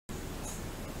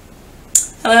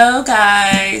Hello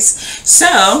guys.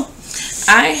 So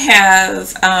I have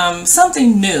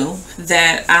something new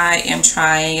that I am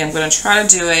trying. I'm going to try to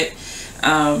do it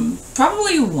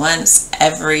probably once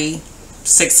every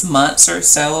 6 months or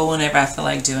so, whenever I feel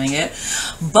like doing it.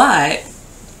 But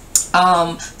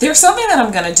there's something that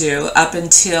I'm going to do up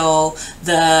until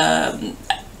I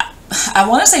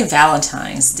want to say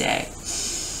Valentine's Day.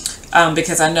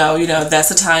 Because I know, that's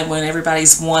the time when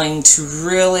everybody's wanting to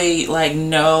really,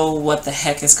 know what the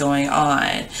heck is going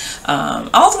on.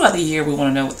 All throughout the year, we want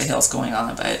to know what the hell's going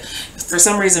on. But for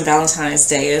some reason, Valentine's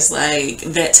Day is,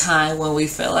 that time when we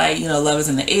feel like, love is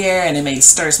in the air and it may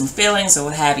stir some feelings or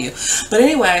what have you. But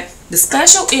anyway, the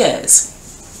special is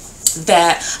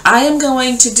that I am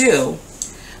going to do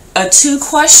a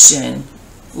 2-question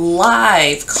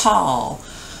live call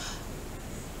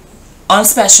on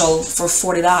special for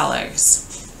 $40.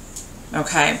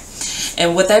 Okay,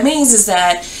 and what that means is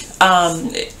that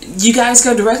you guys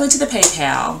go directly to the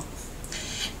PayPal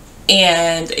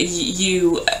and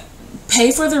you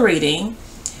pay for the reading.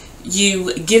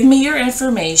 You give me your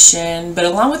information, but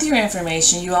along with your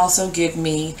information, you also give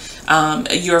me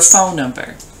your phone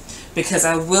number, because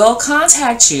I will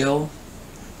contact you,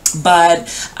 but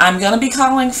I'm going to be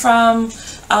calling from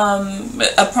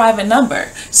a private number.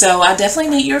 So I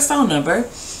definitely need your phone number.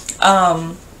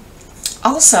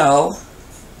 Also,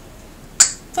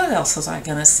 what else was I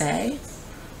going to say?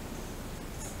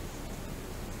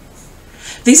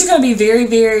 These are going to be very,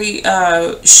 very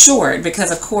short,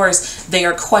 because of course they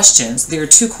are questions. There are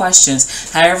 2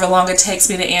 questions, however long it takes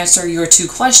me to answer your 2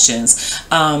 questions.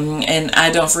 And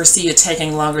I don't foresee it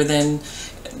taking longer than,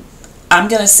 I'm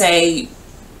going to say,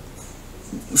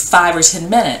 5 or 10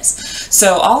 minutes.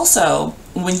 So also,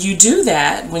 when you do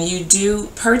that, when you do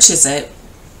purchase it,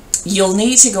 you'll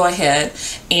need to go ahead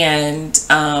and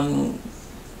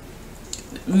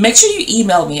make sure you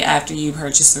email me after you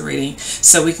purchase the reading,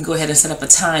 so we can go ahead and set up a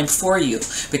time for you,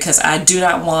 because I do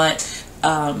not want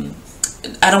I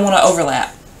don't want to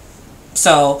overlap.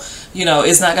 So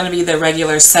it's not going to be the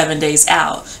regular 7 days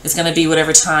out. It's going to be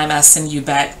whatever time I send you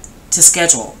back to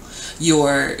schedule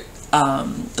your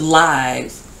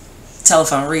live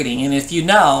telephone reading. And if you've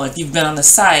been on the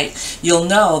site, you'll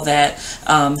know that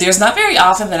there's not very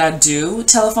often that I do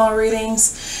telephone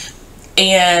readings,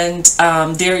 and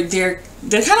they're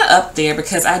kind of up there,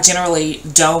 because I generally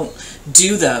don't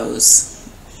do those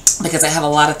because I have a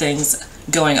lot of things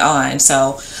going on.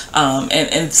 So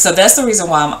and so that's the reason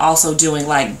why I'm also doing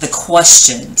the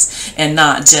questions and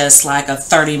not just a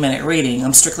 30-minute reading.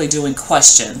 I'm strictly doing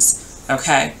questions.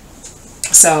 Okay.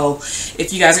 So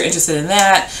if you guys are interested in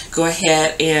that, go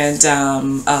ahead and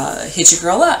hit your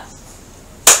girl up.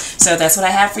 So that's what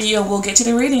I have for you, and we'll get to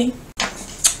the reading.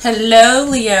 Hello,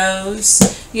 Leos.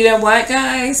 You know what,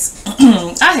 guys?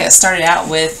 I had started out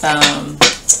with, I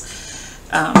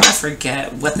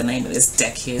forget what the name of this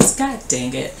deck is. God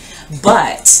dang it.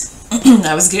 But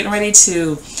I was getting ready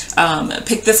to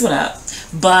pick this one up.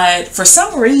 But for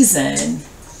some reason,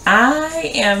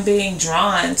 I am being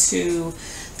drawn to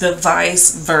the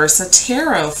vice versa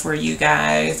tarot for you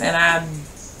guys, and I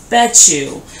bet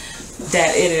you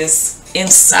that it is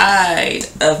inside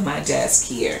of my desk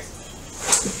here.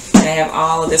 And I have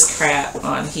all of this crap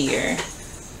on here,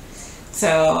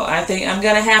 so I think I'm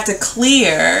gonna have to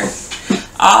clear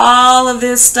all of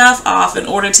this stuff off in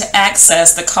order to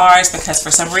access the cards, because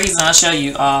for some reason, I'll show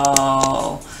you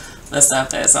all the stuff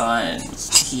that's on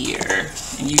here,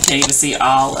 and you can't even see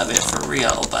all of it for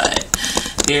real, but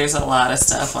there's a lot of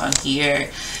stuff on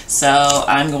here. So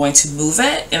I'm going to move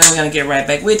it, and I'm going to get right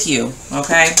back with you.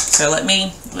 Okay, so let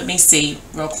me see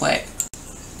real quick.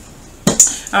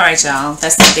 All right, y'all,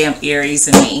 that's the damn Aries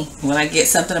in me. When I get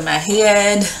something in my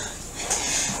head,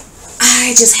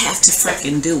 I just have to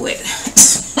freaking do it.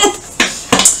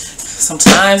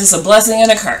 Sometimes it's a blessing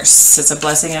and a curse. It's a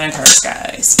blessing and a curse,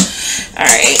 guys. All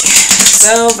right,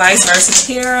 so vice versa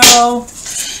tarot.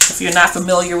 If you're not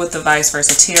familiar with the vice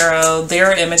versa tarot, there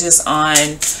are images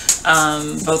on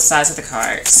both sides of the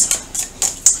cards.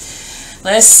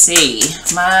 Let's see,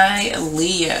 my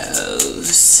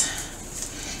Leos.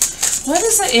 What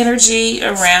is the energy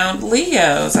around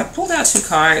Leos? I pulled out 2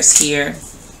 cards here.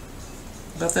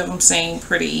 Both of them seem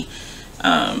pretty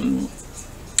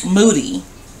moody.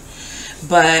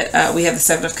 But we have the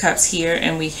 7 of Cups here,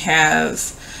 and we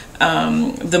have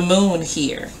the Moon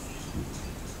here.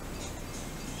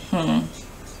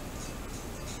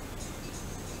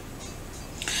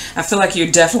 I feel like you're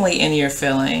definitely in your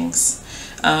feelings.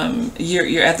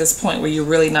 You're at this point where you're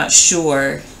really not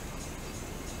sure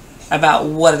about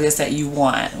what it is that you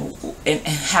want and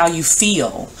how you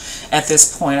feel at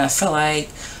this point. I feel like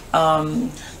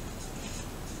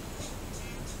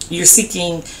you're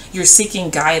seeking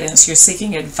guidance, you're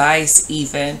seeking advice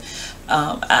even.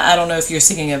 I don't know if you're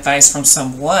seeking advice from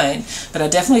someone, but I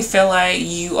definitely feel like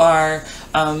you are,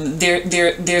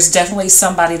 there's definitely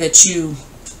somebody that you,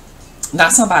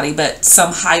 not somebody, but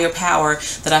some higher power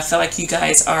that I feel like you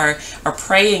guys are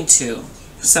praying to,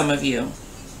 some of you.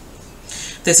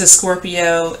 This is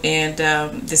Scorpio, and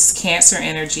this is Cancer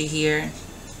energy here.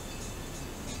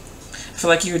 I feel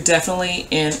like you're definitely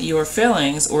in your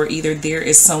feelings, or either there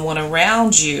is someone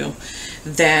around you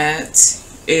that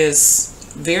is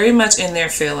very much in their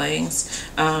feelings.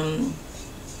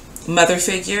 Mother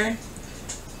figure,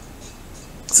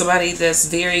 somebody that's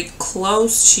very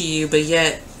close to you but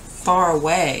yet far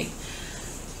away.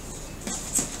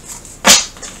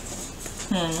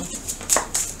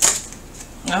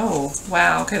 Oh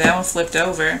wow, okay, that one flipped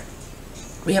over.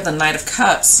 We have the Knight of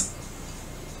Cups.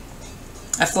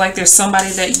 I feel like there's somebody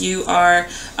that you are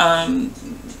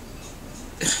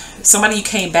somebody you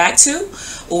came back to,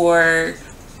 or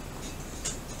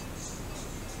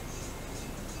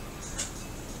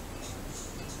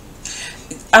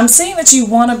I'm saying that you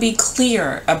want to be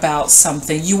clear about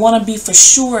something. You want to be for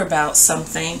sure about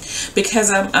something,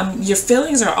 because your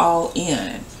feelings are all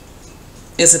in,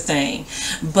 is a thing,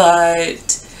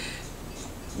 but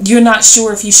you're not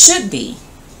sure if you should be.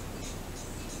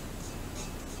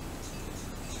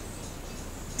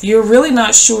 You're really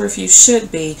not sure if you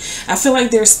should be. I feel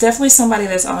like there's definitely somebody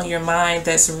that's on your mind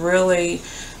that's really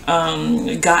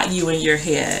got you in your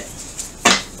head.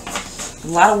 A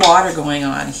lot of water going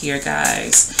on here,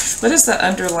 guys. What is the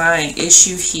underlying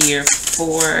issue here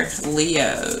for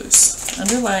Leos?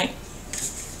 Underlying.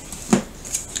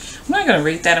 I'm not going to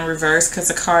read that in reverse because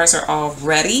the cards are all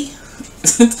ready.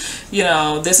 You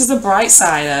know, this is the bright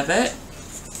side of it.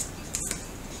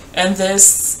 And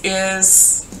this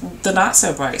is the not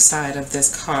so bright side of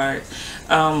this card.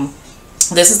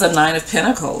 This is the Nine of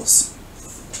Pentacles.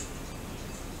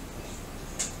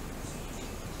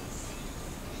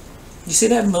 You see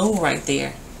that moon right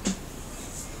there?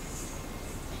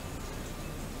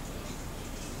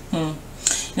 You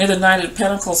know, the Nine of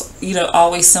Pentacles, you know,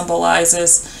 always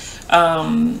symbolizes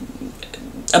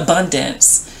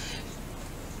abundance,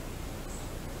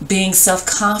 being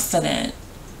self-confident,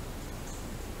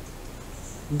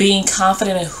 being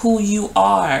confident in who you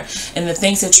are and the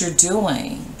things that you're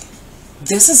doing.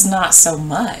 This is not so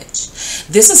much.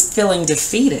 This is feeling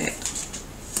defeated.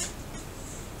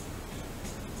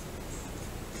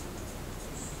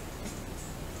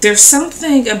 There's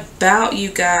something about you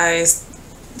guys,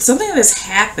 something that's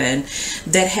happened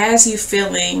that has you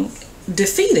feeling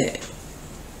defeated.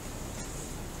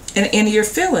 And in your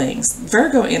feelings,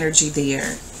 Virgo energy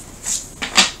there.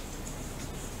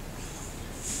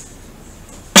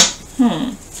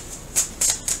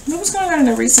 What was going on in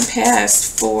the recent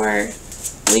past for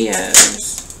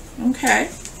Leos?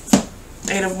 Okay.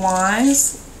 Eight of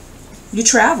Wands. You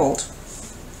traveled.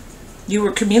 You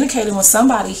were communicating with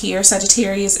somebody here,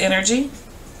 Sagittarius energy.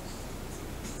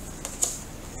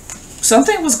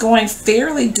 Something was going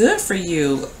fairly good for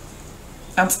you,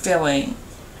 I'm feeling,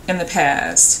 in the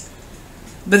past.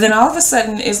 But then all of a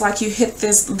sudden, it's like you hit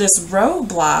this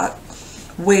roadblock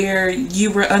where you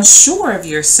were unsure of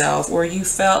yourself, or you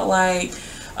felt like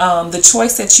the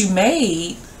choice that you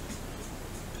made,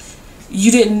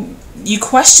 you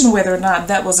questioned whether or not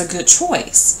that was a good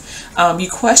choice. You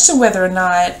questioned whether or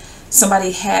not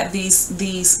somebody had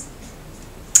these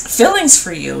feelings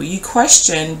for you. You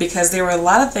questioned because there were a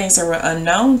lot of things that were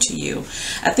unknown to you.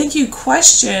 I think you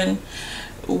questioned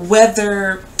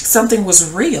whether something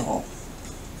was real.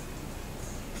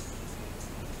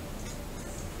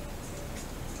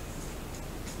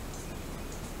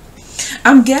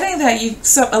 I'm getting that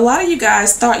a lot of you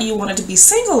guys thought you wanted to be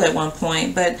single at one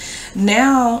point, but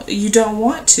now you don't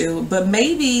want to. But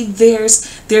maybe there's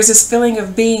this feeling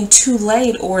of being too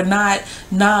late, or not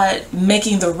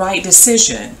making the right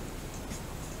decision.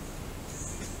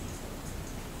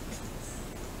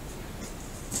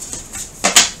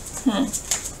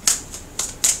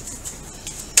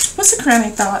 What's the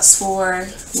crowning thoughts for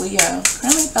Leo?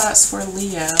 Crowning thoughts for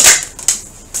Leo.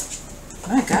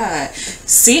 My God.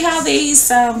 See how these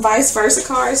vice versa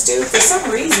cards do? For some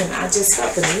reason, I just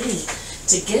felt the need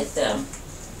to get them.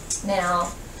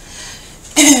 Now,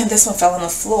 this one fell on the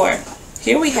floor.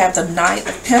 Here we have the Knight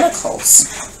of Pentacles.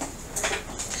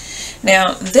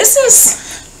 Now, this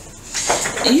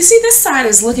is, you see this side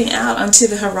is looking out onto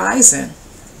the horizon.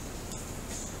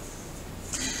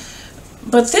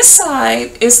 But this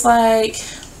side is like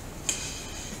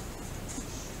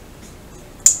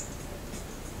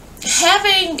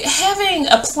having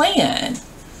a plan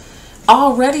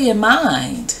already in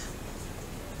mind.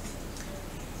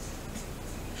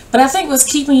 But I think what's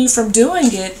keeping you from doing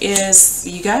it is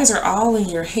you guys are all in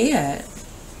your head.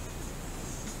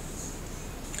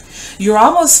 You're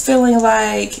almost feeling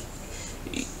like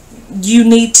you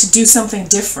need to do something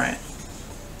different.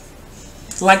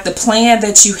 Like the plan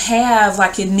that you have,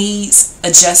 like it needs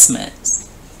adjustments.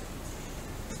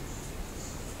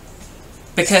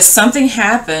 Because something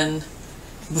happened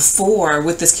before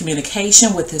with this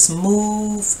communication, with this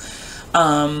move,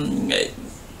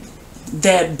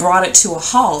 that brought it to a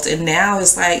halt, and now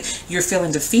it's like you're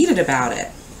feeling defeated about it.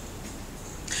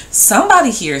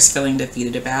 Somebody here is feeling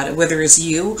defeated about it, whether it's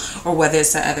you or whether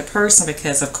it's the other person,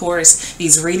 because of course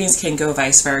these readings can go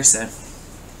vice versa.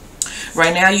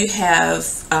 Right now you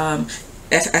have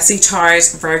I see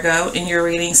Taurus, Virgo in your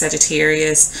reading,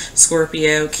 Sagittarius,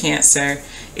 Scorpio, Cancer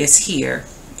is here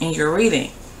in your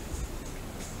reading.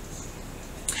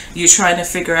 You're trying to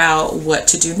figure out what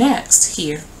to do next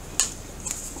here.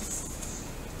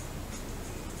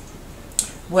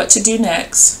 What to do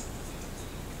next.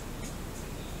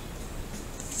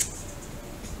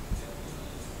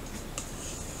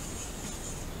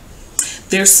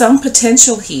 There's some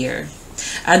potential here.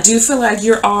 I do feel like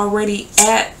you're already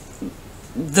at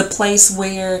the place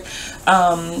where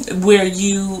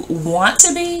you want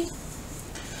to be,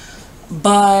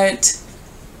 but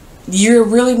you're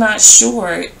really not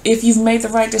sure if you've made the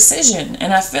right decision.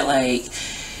 And I feel like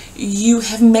you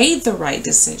have made the right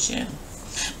decision.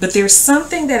 But there's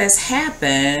something that has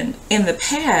happened in the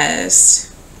past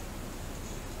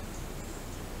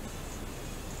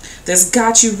that's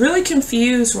got you really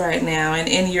confused right now and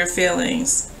in your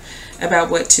feelings about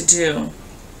what to do.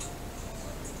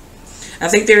 I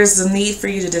think there is a need for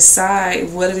you to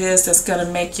decide what it is that's going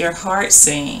to make your heart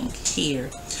sing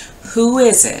here. Who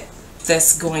is it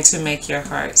that's going to make your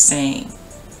heart sing?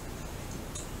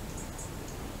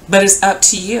 But it's up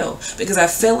to you, because I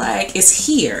feel like it's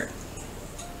here.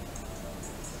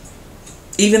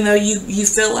 Even though you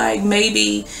feel like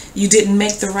maybe you didn't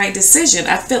make the right decision.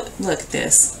 Look at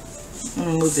this. I'm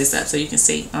going to move this up so you can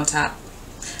see on top.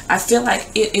 I feel like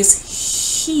it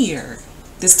is here.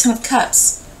 This Ten of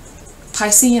Cups.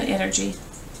 Piscean energy.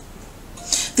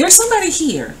 There's somebody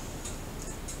here.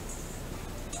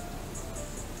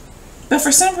 But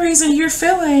for some reason you're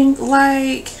feeling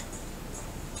like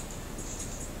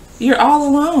you're all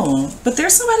alone. But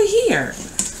there's somebody here.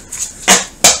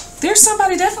 There's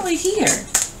somebody definitely here.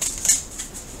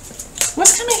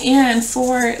 What's coming in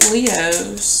for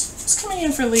Leos? What's coming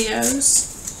in for Leos?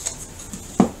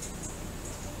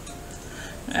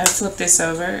 I flipped this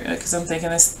over because I'm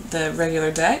thinking it's the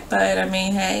regular deck, but I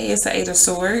mean, hey, it's the Eight of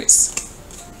Swords.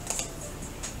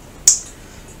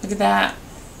 Look at that.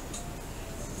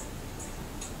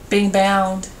 Being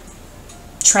bound,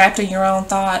 trapped in your own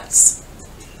thoughts,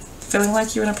 feeling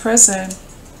like you're in a prison.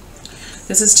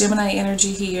 This is Gemini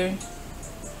energy here.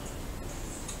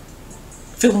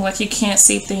 Feeling like you can't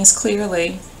see things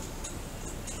clearly.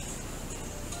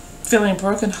 Feeling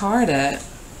brokenhearted.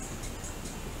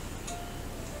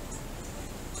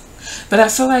 But I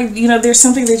feel like, you know, there's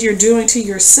something that you're doing to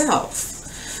yourself.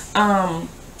 I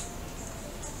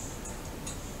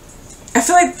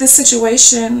feel like this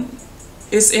situation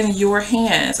is in your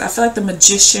hands. I feel like the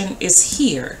Magician is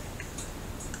here.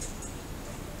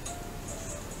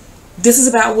 This is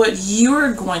about what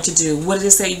you're going to do, what it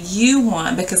is that you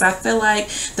want, because I feel like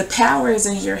the power is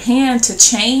in your hand to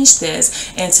change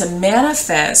this and to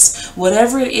manifest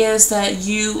whatever it is that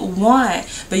you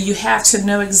want. But you have to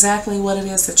know exactly what it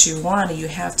is that you want, and you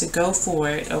have to go for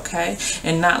it, okay?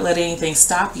 And not let anything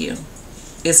stop you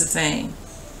is the thing.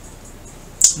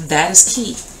 That is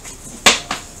key.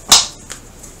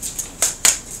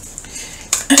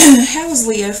 How is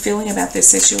Leo feeling about this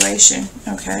situation?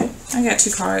 Okay, I got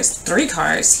three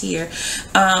cards here.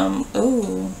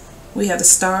 Oh, we have the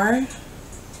Star.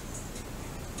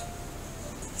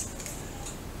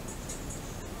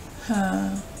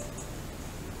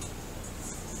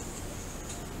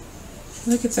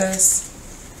 Look at this.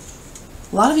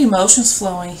 A lot of emotions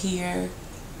flowing here.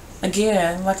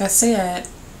 Again, like I said,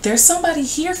 there's somebody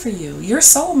here for you. Your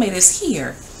soulmate is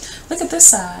here. Look at this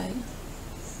side.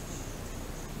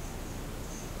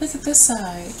 Look at this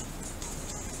side.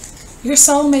 Your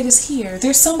soulmate is here.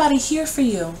 There's somebody here for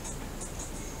you.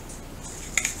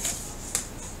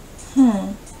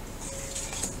 And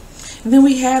then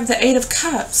we have the Eight of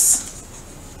Cups.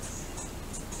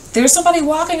 There's somebody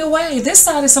walking away. This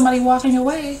side is somebody walking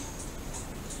away.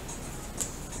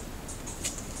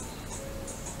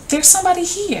 There's somebody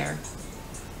here.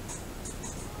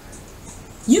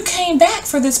 You came back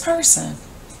for this person.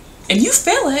 And you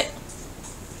feel it.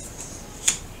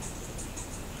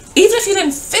 Even if you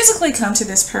didn't physically come to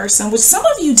this person, which some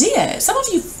of you did, some of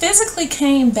you physically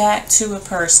came back to a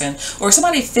person, or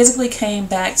somebody physically came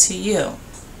back to you.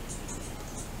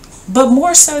 But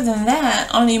more so than that,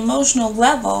 on an emotional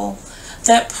level,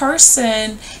 that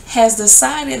person has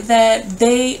decided that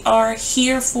they are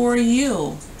here for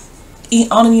you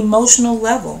on an emotional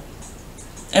level.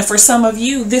 And for some of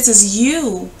you, this is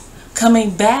you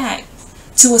coming back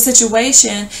to a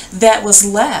situation that was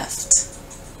left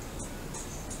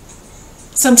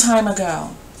some time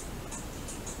ago.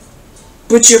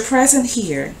 But you're present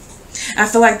here. I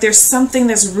feel like there's something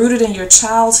that's rooted in your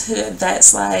childhood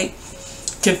that's like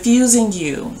confusing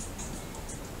you.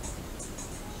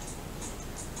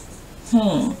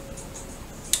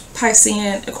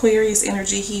 Piscean, Aquarius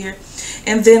energy here.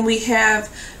 And then we have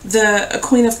the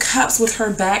Queen of Cups with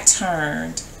her back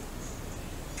turned.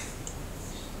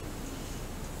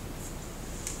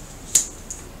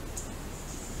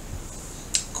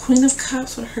 Queen of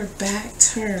Cups with her back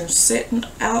turned, sitting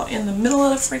out in the middle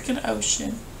of the freaking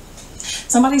ocean.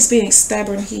 Somebody's being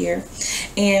stubborn here.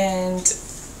 And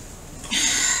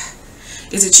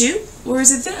is it you or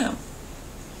is it them?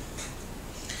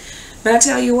 But I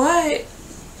tell you what,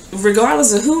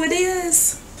 regardless of who it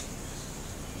is,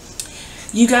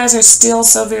 you guys are still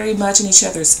so very much in each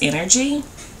other's energy.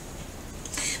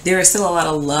 There is still a lot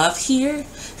of love here.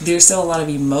 There's still a lot of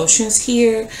emotions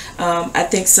here. I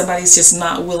think somebody's just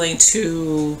not willing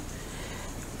to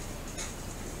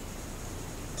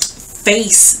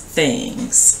face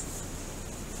things.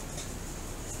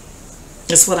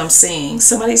 That's what I'm seeing.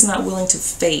 Somebody's not willing to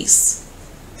face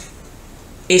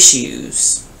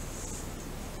issues.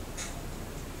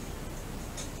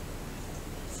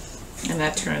 And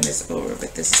I turn this over,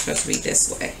 but this is supposed to be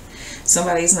this way.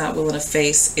 Somebody's not willing to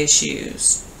face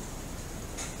issues.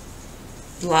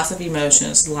 Lots of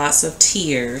emotions, lots of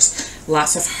tears,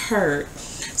 lots of hurt.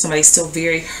 Somebody's still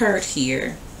very hurt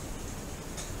here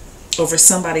over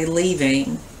somebody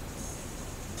leaving.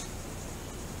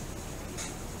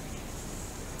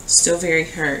 Still very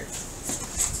hurt.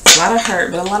 A lot of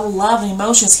hurt, but a lot of love and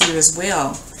emotions here as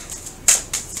well.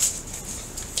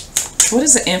 What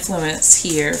is the influence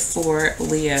here for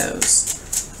Leos?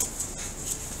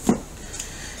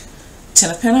 Ten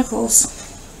of Pentacles.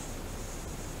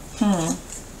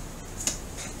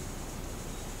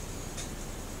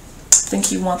 I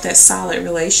think you want that solid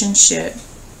relationship.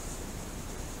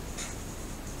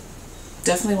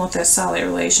 Definitely want that solid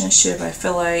relationship. I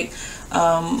feel like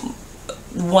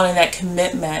wanting that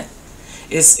commitment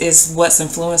is what's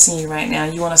influencing you right now.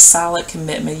 You want a solid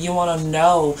commitment. You want to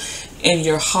know in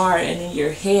your heart and in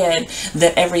your head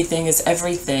that everything is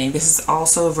everything. This is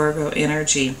also Virgo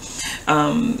energy.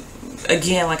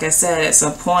 Again, like I said, at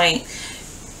some point,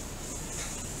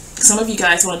 some of you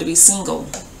guys wanted to be single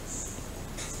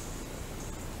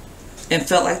and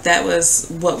felt like that was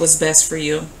what was best for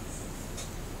you.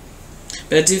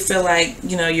 But I do feel like,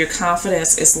 you know, your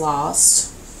confidence is lost.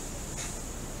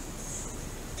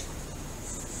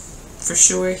 For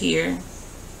sure here.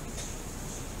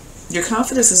 Your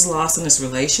confidence is lost in this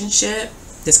relationship,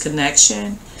 this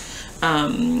connection,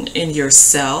 in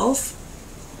yourself.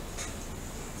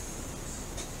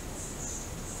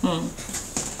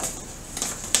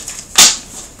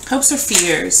 Hopes or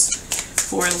fears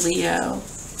for Leo.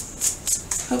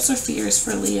 Hopes or fears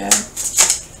for Leo.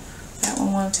 That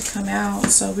one wanted to come out,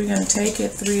 so we're going to take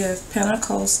it. Three of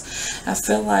Pentacles. I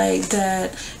feel like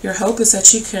that your hope is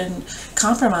that you can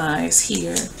compromise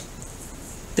here.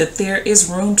 That there is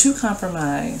room to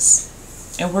compromise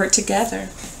and work together.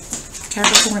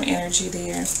 Capricorn energy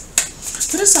there.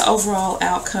 What is the overall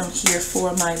outcome here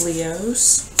for my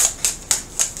Leos?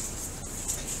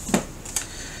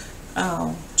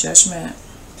 Oh, Judgment.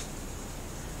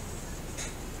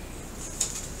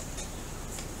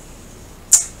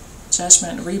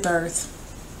 Judgment, rebirth.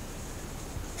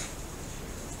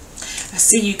 I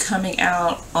see you coming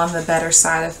out on the better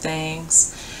side of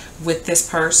things with this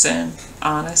person,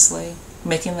 honestly,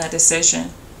 making that decision.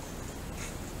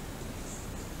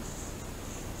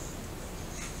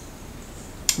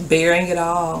 Bearing it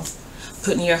all,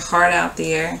 putting your heart out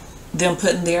there, them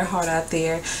putting their heart out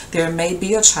there. There may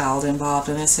be a child involved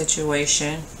in this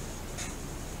situation,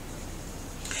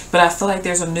 but I feel like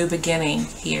there's a new beginning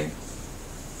here.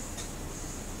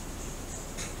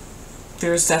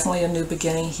 There's definitely a new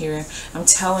beginning here. I'm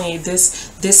telling you,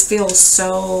 this feels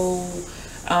so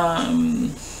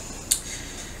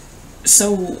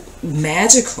so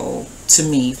magical to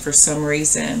me for some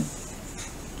reason,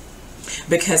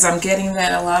 because I'm getting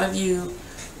that a lot of you,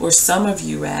 or some of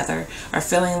you rather, are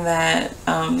feeling that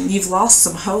you've lost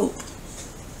some hope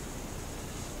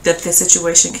that the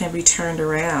situation can be turned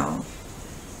around.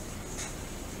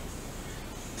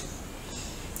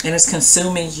 and it's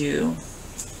consuming you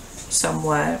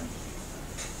somewhat.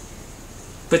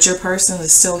 But your person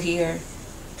is still here.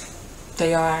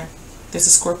 They are. There's a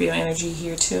Scorpio energy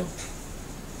here too.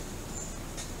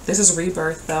 This is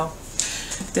rebirth though.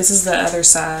 This is the other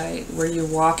side where you're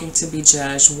walking to be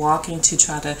judged, walking to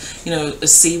try to, you know,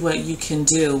 see what you can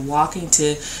do, walking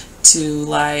to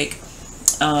like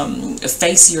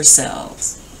face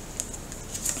yourselves.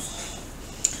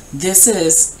 This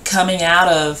is coming out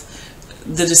of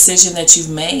the decision that you've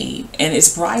made, and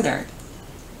it's brighter.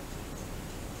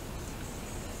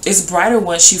 It's brighter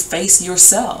once you face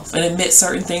yourself and admit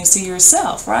certain things to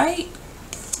yourself, right?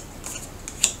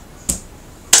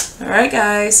 All right,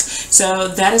 guys. So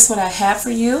that is what I have for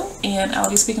you, and I'll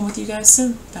be speaking with you guys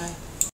soon. Bye.